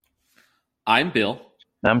I'm Bill,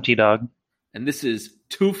 I'm T-Dog. and this is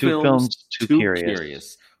Two Two Films, films, too Too curious.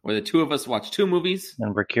 Curious, where the two of us watch two movies,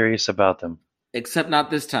 And we're curious about them. except not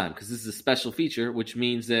this time, because this is a special feature, which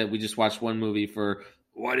means that we just watched one movie for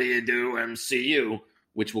What Do You Do, MCU,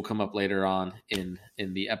 which will come up later on in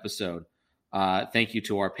the episode. Thank you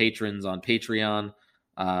to our patrons on Patreon,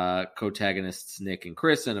 co-tagonists Nick and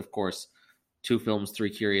Chris, and of course, Two Films, Three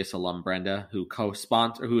Curious alum Brenda, who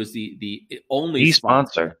co-sponsor, who is the only The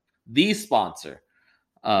sponsor. the sponsor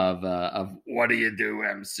of What Do You Do,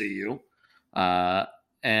 MCU.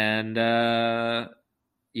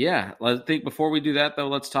 Yeah, I think before we do that, though,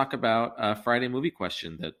 let's talk about a Friday movie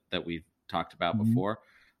question that we've talked about before.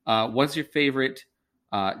 What's your favorite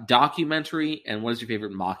documentary, and what is your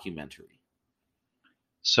favorite mockumentary?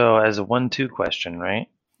 So as a 1-2 question, right?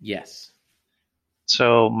 Yes.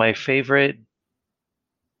 So my favorite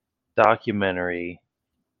documentary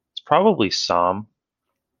is probably Psalm,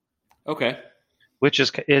 Okay. which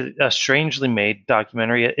is a strangely made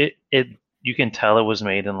documentary. It you can tell it was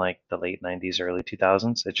made in like the late 90s, early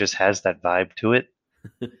 2000s. It just has that vibe to it.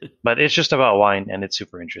 But it's just about wine, and it's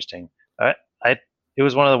super interesting. It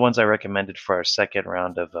was one of the ones I recommended for our second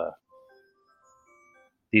round of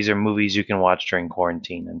these are movies you can watch during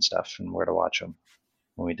quarantine and stuff, and where to watch them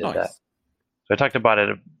when we did Nice. that. So I talked about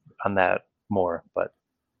it on that more, but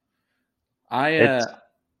I know it's that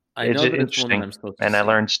it's one that interesting, I'm supposed to and I see.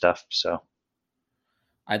 learned stuff. So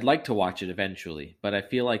I'd like to watch it eventually, but I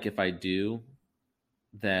feel like if I do,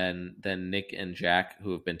 then Nick and Jack,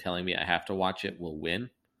 who have been telling me I have to watch it, will win.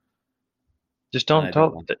 just And I don't don't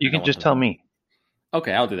tell. want- You I can don't just want tell them- me,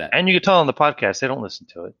 Okay, I'll do that. and you can tell on the podcast. They don't listen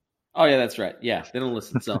to it. Oh yeah, that's right. Yeah, they don't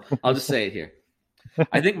listen, so I'll just say it here.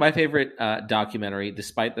 I think my favorite documentary,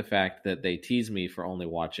 despite the fact that they tease me for only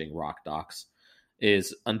watching rock docs,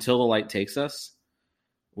 is Until the Light Takes Us,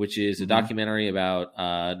 which is a Mhm. documentary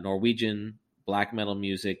about Norwegian black metal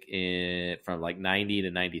music from like 90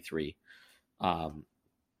 to 93. And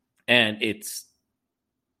it's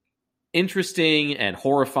interesting and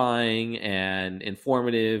horrifying and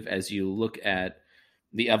informative as you look at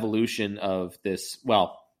the evolution of this, the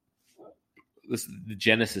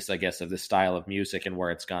genesis, I guess, of this style of music and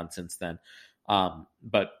where it's gone since then.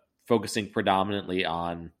 But focusing predominantly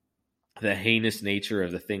on the heinous nature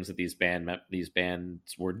of the things that these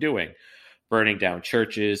bands were doing, burning down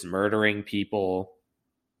churches, murdering people,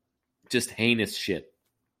 just heinous shit.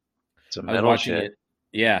 It's a I was metal watching shit. it.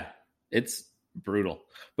 Yeah, it's brutal,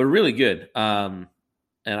 but really good. And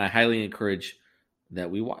I highly encourage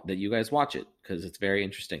that you guys watch it because it's very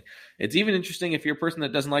interesting. It's even interesting if you're a person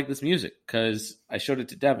that doesn't like this music, because I showed it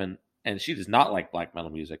to Devin and she does not like black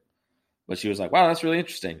metal music, but she was like, "Wow, that's really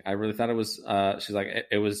interesting." I really thought it was. She's like,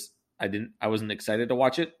 "It was." I wasn't excited to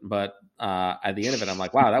watch it, but at the end of it, I'm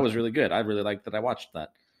like, "Wow, that was really good." I really liked that I watched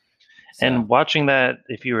that. So, And watching that,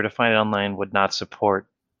 if you were to find it online, would not support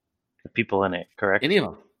the people in it, correct? any of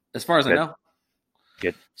them, as far as I Good. know.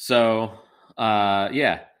 Good. So,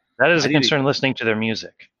 yeah. That is I a need to- concern listening to their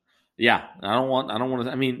music. Yeah, I don't want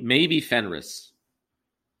to. I mean, maybe Fenris,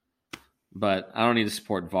 but I don't need to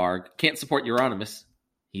support Varg. Can't support Euronymous.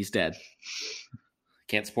 He's dead.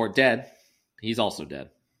 Can't support Dead. He's also dead.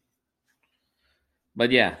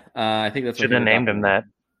 But yeah, I think that's. my Should have favorite named him that.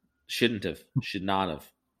 documentary. Shouldn't have. Should not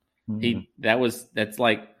have. Mhm. That's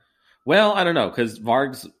like, well, I don't know, because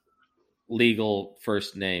Varg's legal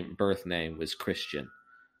birth name was Christian,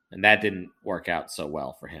 and that didn't work out so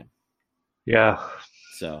well for him. Yeah.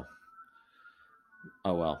 So,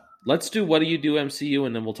 oh well. Let's do What Do You Do, MCU,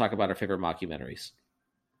 and then we'll talk about our favorite mockumentaries.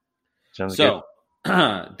 Sounds So,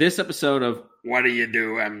 this episode of What Do You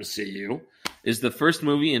Do, MCU is the first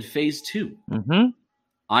movie in Phase 2, good. Mm-hmm.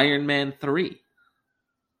 Iron Man 3.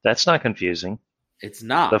 That's not confusing. It's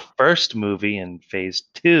not. The first movie in Phase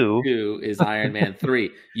 2. 2 is Iron Man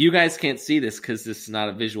 3. You guys can't see this because this is not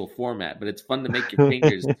a visual format, but it's fun to make your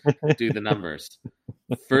fingers do the numbers.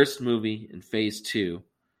 First movie in Phase 2,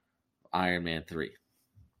 Iron Man 3.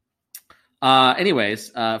 Anyways,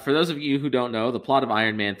 for those of you who don't know, the plot of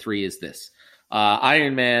Iron Man 3 is this.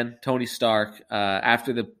 Iron Man, Tony Stark,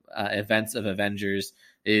 after the events of Avengers,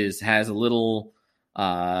 has a little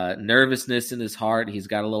nervousness in his heart. He's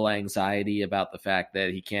got a little anxiety about the fact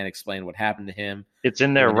that he can't explain what happened to him. It's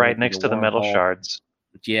in there When they right went next through to the the metal wormhole. shards.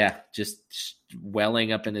 Yeah, just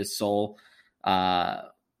welling up in his soul.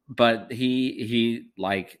 But he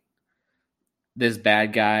like, this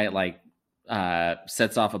bad guy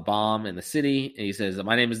sets off a bomb in the city, and he says,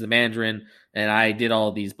 "My name is the Mandarin, and I did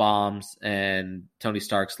all these bombs." And Tony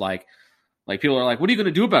Stark's like people are like, "What are you going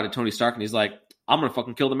to do about it, Tony Stark?" And he's like, "I'm going to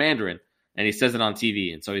fucking kill the Mandarin." And he says it on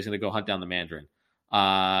TV, and so he's going to go hunt down the Mandarin.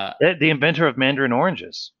 The inventor of Mandarin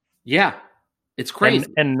oranges. Yeah, It's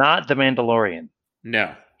crazy. And not the Mandalorian.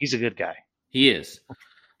 No, He's a good guy. he is.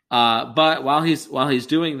 But while he's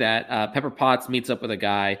doing that, Pepper Potts meets up with a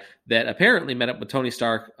guy that apparently met up with Tony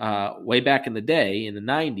Stark way back in the day in the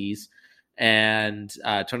 90s, and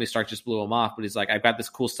Tony Stark just blew him off. But he's like, "I've got this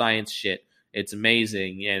cool science shit. It's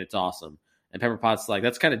amazing and it's awesome." And Pepper Potts is like,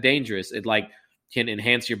 "That's kind of dangerous. It like can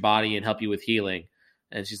enhance your body and help you with healing."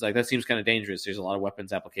 And she's like, "That seems kind of dangerous. There's a lot of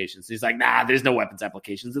weapons applications." He's like, "Nah, there's no weapons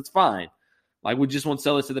applications. It's fine. Like we just won't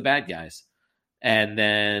sell it to the bad guys." And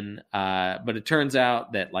then, but it turns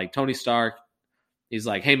out that like Tony Stark, he's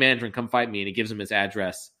like, "Hey, Mandarin, come fight me," and he gives him his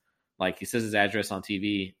address. Like he says his address on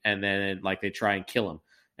TV, and then like they try and kill him,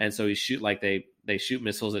 and so he shoot like they shoot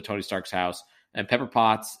missiles at Tony Stark's house, and Pepper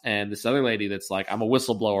Potts and this other lady that's like, "I'm a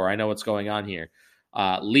whistleblower, I know what's going on here,"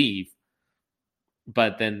 leave,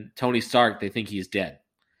 but then Tony Stark, they think he's dead,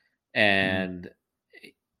 and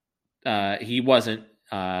he wasn't.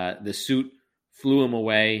 The suit flew him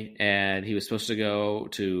away, and he was supposed to go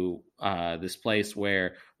to this place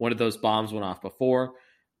where one of those bombs went off before,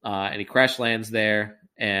 and he crash lands there,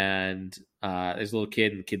 and there's a little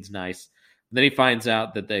kid, and the kid's nice. And then he finds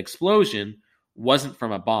out that the explosion wasn't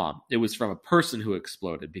from a bomb. It was from a person who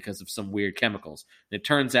exploded because of some weird chemicals. And it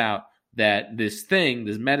turns out that this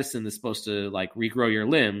medicine that's supposed to like regrow your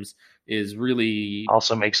limbs is really...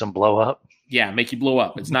 Also makes them blow up. Yeah, make you blow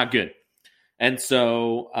up. It's not good. And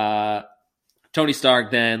so Tony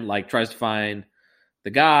Stark then like tries to find the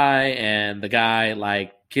guy, and the guy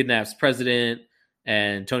like kidnaps President,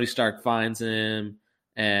 and Tony Stark finds him,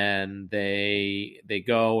 and they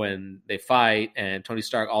go and they fight, and Tony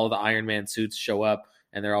Stark, all of the Iron Man suits show up,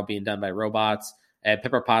 and they're all being done by robots, and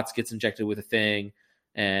Pepper Potts gets injected with a thing,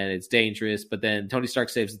 and it's dangerous, but then Tony Stark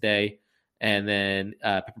saves the day, and then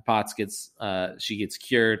Pepper Potts gets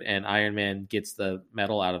cured, and Iron Man gets the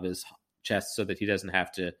metal out of his chest so that he doesn't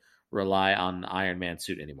have to rely on the Iron Man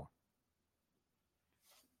suit anymore.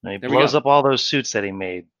 And he blows up all those suits that he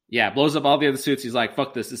made. Yeah, blows up all the other suits. He's like,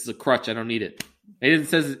 "Fuck this! This is a crutch. I don't need it." He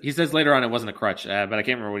says later on it wasn't a crutch, but I can't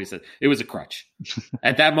remember what he said. It was a crutch.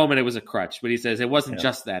 At that moment, it was a crutch. But he says it wasn't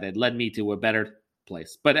just that. It led me to a better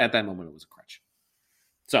place. But at that moment, it was a crutch.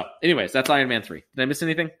 So, anyways, that's Iron Man 3. Did I miss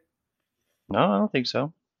anything? No, I don't think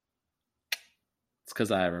so. It's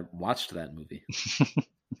because I watched that movie.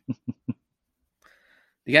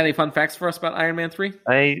 You got any fun facts for us about Iron Man 3?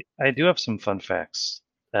 I do have some fun facts.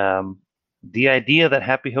 The idea that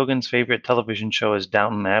Happy Hogan's favorite television show is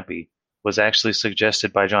Downton Abbey was actually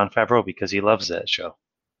suggested by Jon Favreau because he loves that show.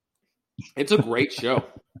 It's a great show.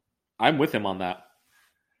 I'm with him on that.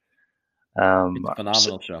 It's a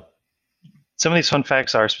phenomenal show. Some of these fun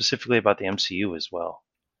facts are specifically about the MCU as well.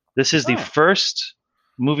 This is the first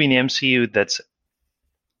movie in the MCU that's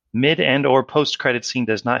mid and or post-credit scene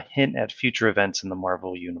does not hint at future events in the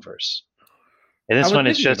Marvel universe. And this one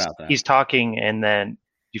is just he's talking, and then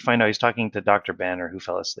you find out he's talking to Dr. Banner who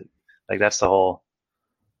fell asleep. Like that's the whole.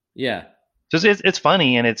 Yeah. So it's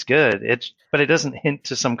funny and it's good. But it doesn't hint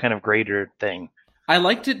to some kind of greater thing. I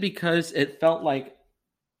liked it because it felt like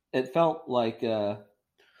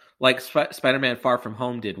Spider-Man Far From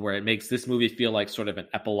Home did, where it makes this movie feel like sort of an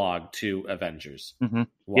epilogue to Avengers. Mm-hmm.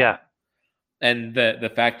 Yeah. And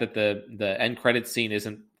the fact that the end credit scene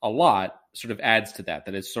isn't a lot sort of adds to that.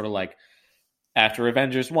 That it's sort of like after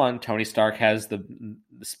Avengers 1, Tony Stark has the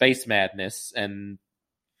space madness, and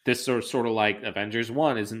this sort of like Avengers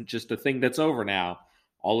 1 isn't just a thing that's over now.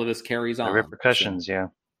 All of this carries on. The repercussions, yeah.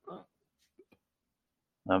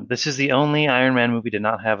 This is the only Iron Man movie to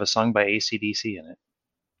not have a song by AC/DC in it.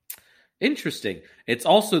 Interesting. It's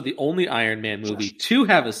also the only Iron Man movie to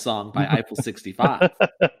have a song by Eiffel 65.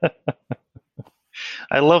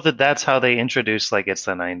 I love that that's how they introduce like it's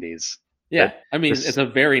the 90s. Yeah, I mean, it's a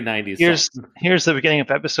very 90s song. Here's the beginning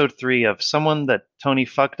of episode 3 of someone that Tony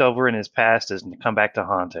fucked over in his past is come back to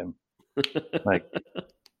haunt him. Like,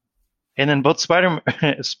 and then both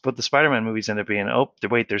the Spider-Man movies end up being,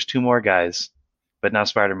 wait, there's 2 more guys, but now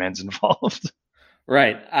Spider-Man's involved.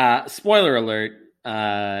 Right. Spoiler alert.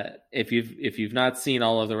 If you've not seen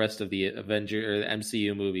all of the rest of the Avenger or the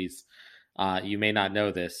MCU movies, you may not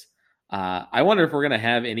know this. I wonder if we're gonna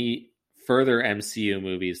have any further MCU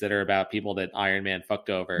movies that are about people that Iron Man fucked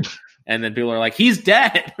over, and then people are like, "He's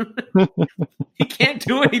dead. He can't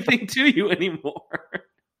do anything to you anymore.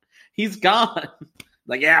 He's gone."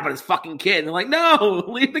 Like, yeah, but his fucking kid. And they're like, "No,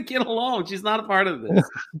 leave the kid alone. She's not a part of this."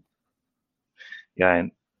 Yeah,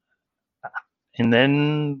 and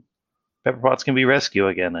then Pepper Potts can be rescued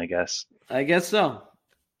again, I guess. I guess so.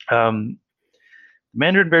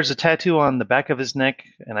 Mandarin bears a tattoo on the back of his neck,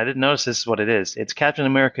 and I didn't notice this is what it is. It's Captain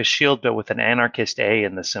America's shield, but with an anarchist A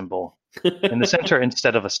in the symbol in the center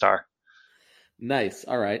instead of a star. Nice.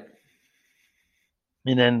 All right.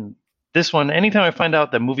 And then this one, anytime I find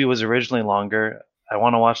out the movie was originally longer, I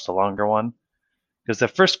want to watch the longer one because the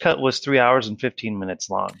first cut was 3 hours and 15 minutes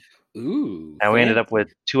long, Ooh, and we ended up with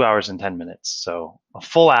fancy. 2 hours and 10 minutes. So a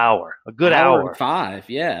full hour, a good Hour and hour five.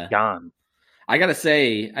 Yeah. gone. I gotta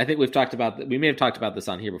say, I think we've talked about. We may have talked about this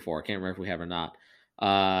on here before. I can't remember if we have or not.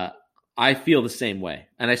 I feel the same way,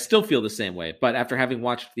 and I still feel the same way. But after having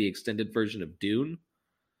watched the extended version of Dune,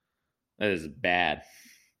 that is bad.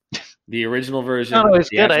 The original version, Not always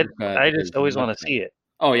the good. I theatrical cut, I is just always much want to see better. it.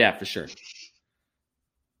 Oh yeah, for sure,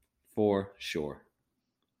 for sure.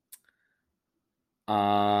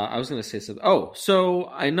 I was gonna say something. Oh, so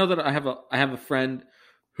I know that I have a friend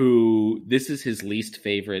who this is his least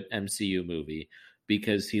favorite MCU movie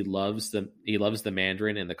because he loves the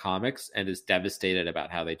Mandarin in the comics and is devastated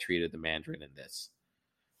about how they treated the Mandarin in this.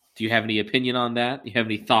 Do you have any opinion on that? Do you have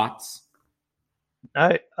any thoughts?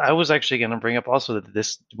 I was actually going to bring up also that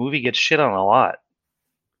this movie gets shit on a lot,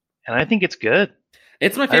 and I think it's good.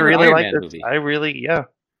 It's my I favorite really Iron like Man this. movie. I really, yeah.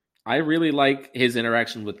 I really like his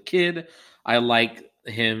interaction with Kid. I like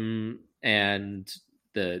him and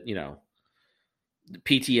the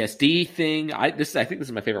PTSD thing. I think this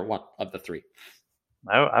is my favorite one of the three.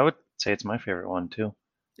 I would say it's my favorite one too.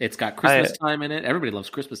 It's got I Christmas time in it. Everybody loves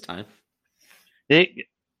Christmas time. it,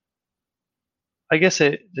 I guess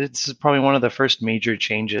this is probably one of the first major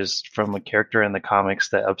changes from a character in the comics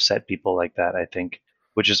that upset people like that, I think,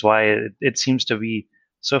 which is why it seems to be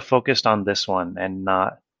so focused on this one and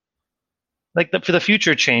not like for the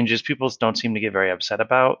future changes, people don't seem to get very upset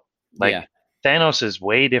about. Yeah, Like Thanos is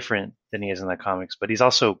way different than he is in the comics, but he's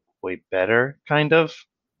also way better, kind of,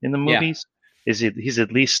 in the yeah. movies. He's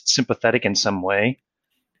at least sympathetic in some way.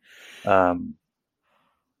 Um,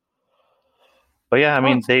 but yeah, I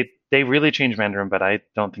Well, mean they really changed Mandarin, but I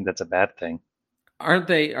don't think that's a bad thing. aren't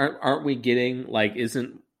they? Aren't we getting like?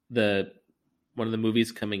 Isn't the one of the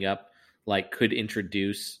movies coming up like could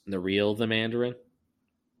introduce the Mandarin?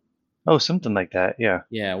 Oh, something like that. Yeah.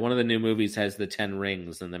 Yeah, one of the new movies has the 10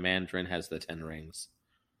 rings, and the Mandarin has the 10 rings.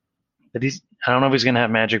 But I don't know if he's gonna have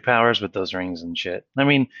magic powers with those rings and shit. I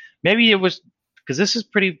mean, maybe it was because this is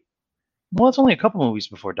pretty. Well, it's only a couple movies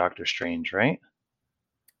before Doctor Strange, right?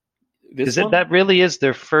 Because This one? that really is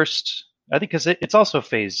their first. I think because it's also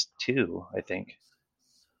Phase 2. I think.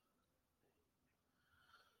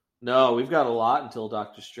 No, we've got a lot until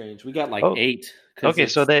Doctor Strange. We got like Oh, eight because okay.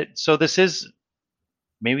 it's So this is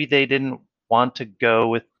maybe they didn't want to go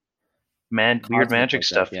with weird cosmic magic like that.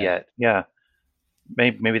 stuff Yeah, yet. Yeah,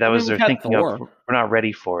 maybe that I was mean we've their had thinking of Thor. we're not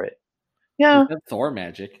ready for it. We've Yeah, had Thor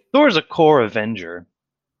magic. Thor's a core Avenger,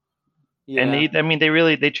 and Yeah, I mean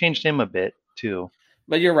they changed him a bit too.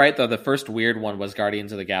 but you're right though. The first weird one was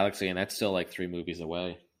Guardians of the Galaxy, and that's still like 3 movies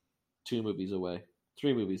away, 2 movies away,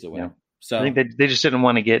 3 movies Yeah, away. I think So they just didn't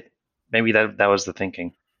want to get. Maybe that was the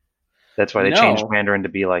thinking. That's why they changed no, Mandarin to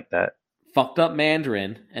be like that. fucked up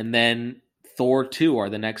Mandarin, and then Thor 2 are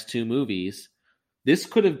the next 2 movies. This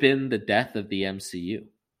could have been the death of the MCU. Could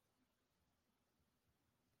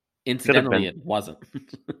have Incidentally, been. it wasn't.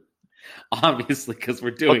 Obviously, because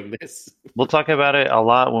we're doing this. We'll talk about it a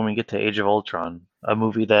lot when we get to Age of Ultron, a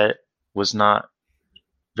movie that was not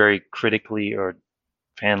very critically or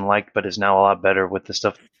fan liked, but is now a lot better with the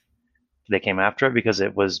stuff that came after it because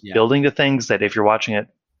it was Yeah. building to things that if you're watching it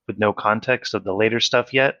with no context of the later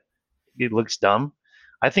stuff yet, it looks dumb.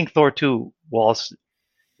 I think Thor 2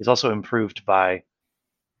 is also improved by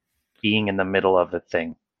being in the middle of the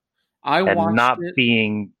thing I and watched not it.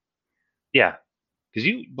 being, yeah, because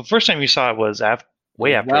the first time you saw it was It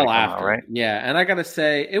way was after it well came out, after. right? Yeah. And I got to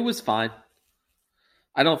say, it was fine.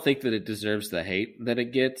 I don't think that it deserves the hate that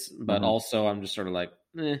it gets, but Hmm. also I'm just sort of like,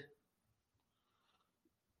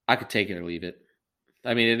 I could take it or leave it.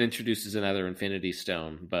 I mean, it introduces another Infinity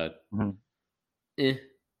Stone, but Hmm. eh.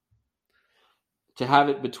 To have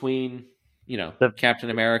it between, The Captain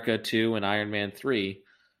America 2 and Iron Man 3,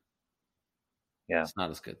 Yeah, it's not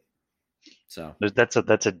as good. So, that's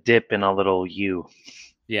a dip in a little U.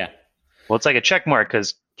 yeah. Well, it's like a check mark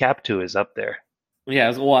because Cap 2 is up there. Yeah,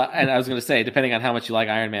 well, and I was going to say, depending on how much you like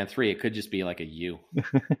Iron Man 3, it could just be like a U.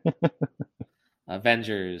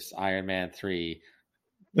 Avengers, Iron Man 3,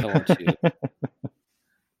 Thor 2.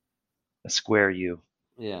 A square U.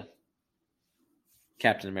 Yeah.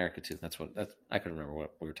 Captain America 2. That's I couldn't remember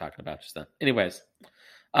what we were talking about just then. Anyways,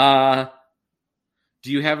 uh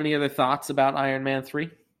do you have any other thoughts about Iron Man 3?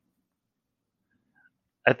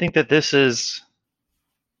 I think that this is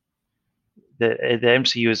the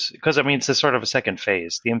MCU is because I mean it's a sort of a second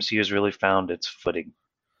phase. The MCU has really found its footing.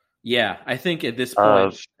 Yeah, I think at this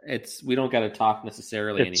point Of we don't got to talk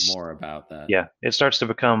necessarily it's anymore about that. Yeah, it starts to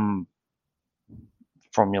become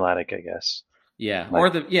formulatic, I guess. Yeah,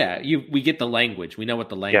 Like, we get the language. We know what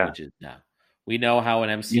the yeah, language is now. We know how an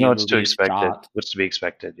you MCU know what's to movie is expected. shot. What's to be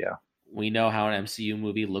expected? Yeah. We know how an MCU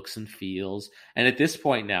movie looks and feels. And at this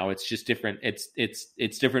point now, it's just different.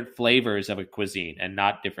 It's different flavors of a cuisine and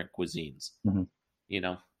not different cuisines. Mm-hmm. You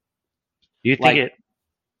know, Do you think like, it?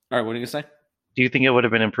 all right, what are you gonna say? Do you think it would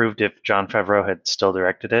have been improved if Jon Favreau had still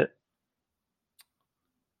directed it?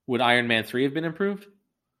 Would Iron Man 3 have been improved?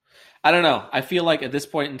 I don't know. I feel like at this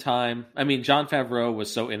point in time, I mean, Jon Favreau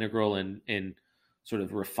was so integral in sort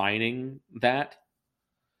of refining that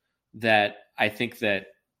I think that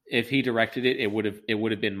if he directed it, it would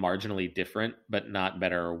have been marginally different, but not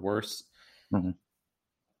better or worse. Mm-hmm.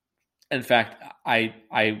 In fact,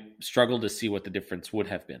 I struggle to see what the difference would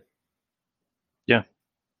have been. Yeah,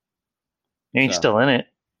 and he's So, still in it.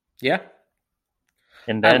 yeah,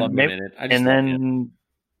 And I then love him maybe, in it. I just and love him. then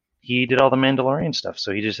he did all the Mandalorian stuff,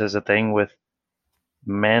 so he just has a thing with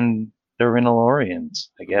Mandarinalorians,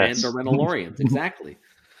 I guess. Mandarinalorians, exactly.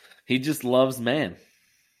 He just loves man.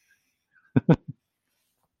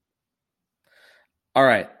 All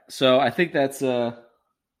right, so I think that's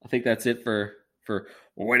it for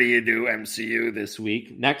what do you do MCU this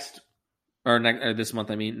week. Or this month.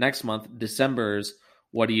 I mean, next month, December's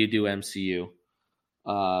what do you do MCU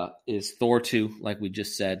is Thor 2, like we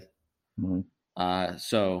just said. Mm-hmm.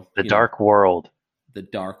 So the Dark World. The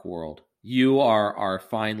Dark World. You are our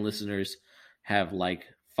fine listeners have like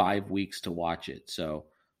 5 weeks to watch it, so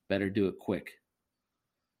better do it quick.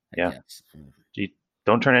 I guess.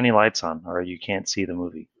 Don't turn any lights on, or you can't see the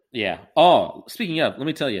movie. Yeah. Oh, speaking of, let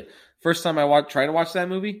me tell you, first time I tried to watch that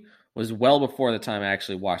movie was well before the time I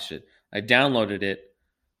actually watched it. I downloaded it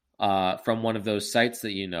from one of those sites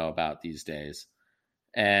that you know about these days,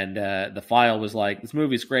 and the file was like, "This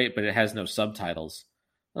movie's great, but it has no subtitles."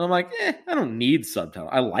 And I'm like, I don't need subtitles.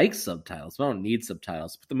 I like subtitles, but I don't need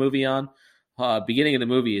subtitles. Put the movie on. Beginning of the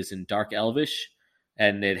movie is in Dark Elvish,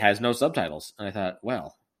 and it has no subtitles. And I thought,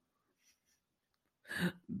 well,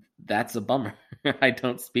 that's a bummer. I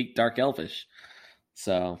don't speak Dark Elvish.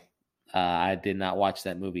 So I did not watch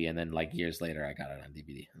that movie. And then like years later, I got it on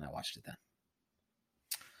DVD and I watched it then.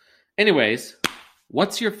 Anyways,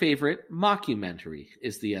 what's your favorite mockumentary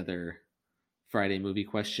is the other Friday movie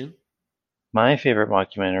question. My favorite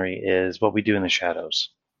mockumentary is What We Do in the Shadows.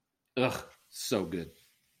 Ugh, so good.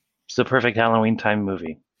 It's the perfect Halloween time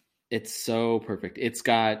movie. It's so perfect. It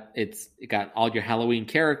got all your Halloween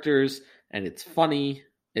characters, and it's funny.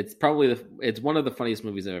 It's probably it's one of the funniest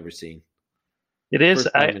movies I've ever seen. It is.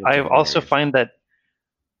 I also find that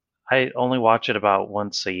I only watch it about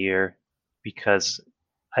once a year because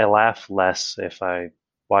I laugh less if I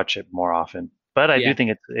watch it more often. But I do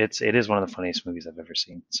think it is one of the funniest movies I've ever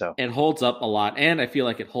seen. So it holds up a lot, and I feel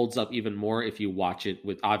like it holds up even more if you watch it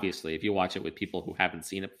with people who haven't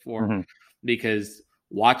seen it before, mm-hmm. because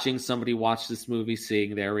watching somebody watch this movie,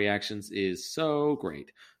 seeing their reactions is so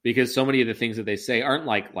great. Because so many of the things that they say aren't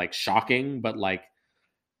like shocking, but like,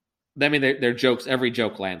 I mean, they're jokes. Every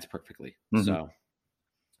joke lands perfectly. Mm-hmm. So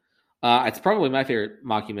it's probably my favorite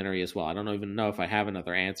mockumentary as well. I don't even know if I have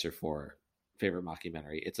another answer for favorite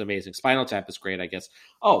mockumentary. It's amazing. Spinal Tap is great, I guess.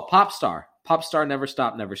 Oh, Popstar Never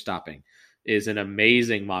Stop Never Stopping is an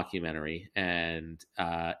amazing mockumentary. And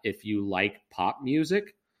if you like pop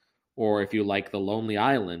music, or if you like The Lonely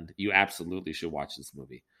Island, you absolutely should watch this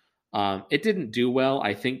movie. It didn't do well,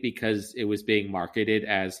 I think, because it was being marketed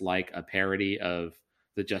as like a parody of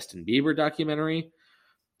the Justin Bieber documentary,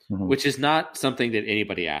 mm-hmm. which is not something that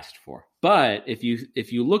anybody asked for. But if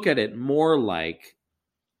you look at it more like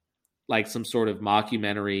some sort of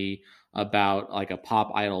mockumentary about like a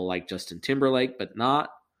pop idol like Justin Timberlake, but not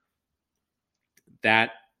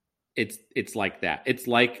that, it's like that. It's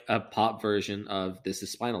like a pop version of This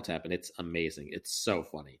Is Spinal Tap, and it's amazing. It's so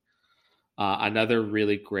funny. Another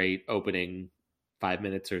really great opening 5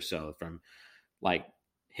 minutes or so from like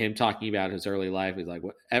him talking about his early life. He's like,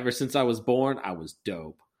 ever since I was born, I was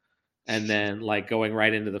dope. And then like going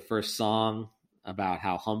right into the first song about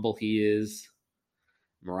how humble he is.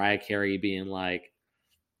 Mariah Carey being like,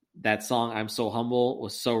 that song, I'm So Humble,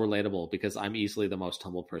 was so relatable because I'm easily the most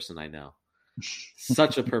humble person I know.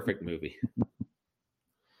 Such a perfect movie.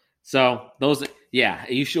 So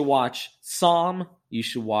you should watch Psalm. You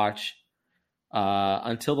should watch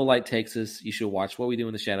Until the Light Takes Us. You should watch What We Do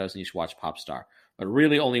in the Shadows, and you should watch Popstar. But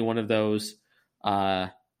really only one of those.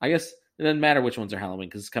 I guess it doesn't matter which ones are Halloween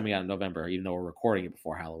because it's coming out in November, even though we're recording it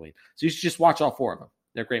before Halloween. So you should just watch all 4 of them.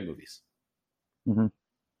 They're great movies. Mm-hmm.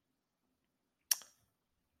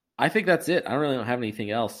 I think that's it. I don't really have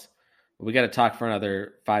anything else. We got to talk for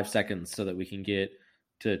another 5 seconds so that we can get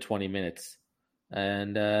to 20 minutes.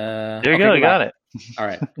 And there you go. You got it. All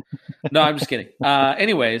right. No, I'm just kidding.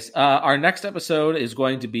 Anyways, our next episode is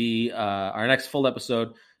going to be our next full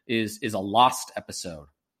episode is a lost episode.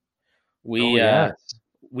 Yes.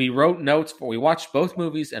 We wrote notes we watched both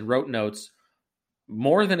movies and wrote notes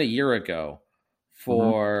more than a year ago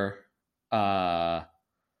for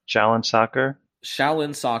Shaolin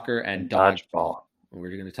Soccer and Dodgeball.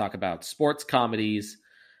 We're going to talk about sports comedies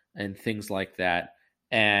and things like that.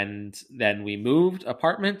 And then we moved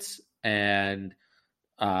apartments, and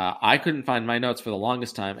I couldn't find my notes for the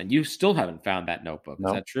longest time, and you still haven't found that notebook.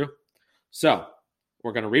 Is that true? So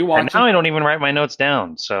we're going to rewatch and now I don't even write my notes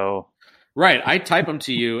down, so... Right. I type them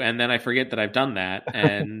to you, and then I forget that I've done that,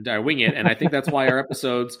 and I wing it, and I think that's why our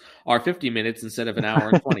episodes are 50 minutes instead of an hour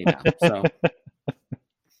and 20 now. So,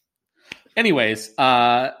 anyways,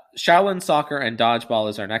 Shaolin Soccer and Dodgeball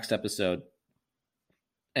is our next episode,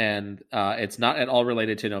 and it's not at all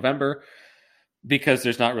related to November because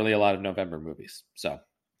there's not really a lot of November movies. So,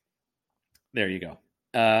 there you go.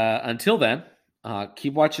 Until then,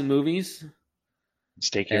 keep watching movies.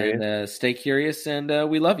 Stay curious. And stay curious, and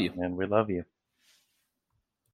we love you. And we love you.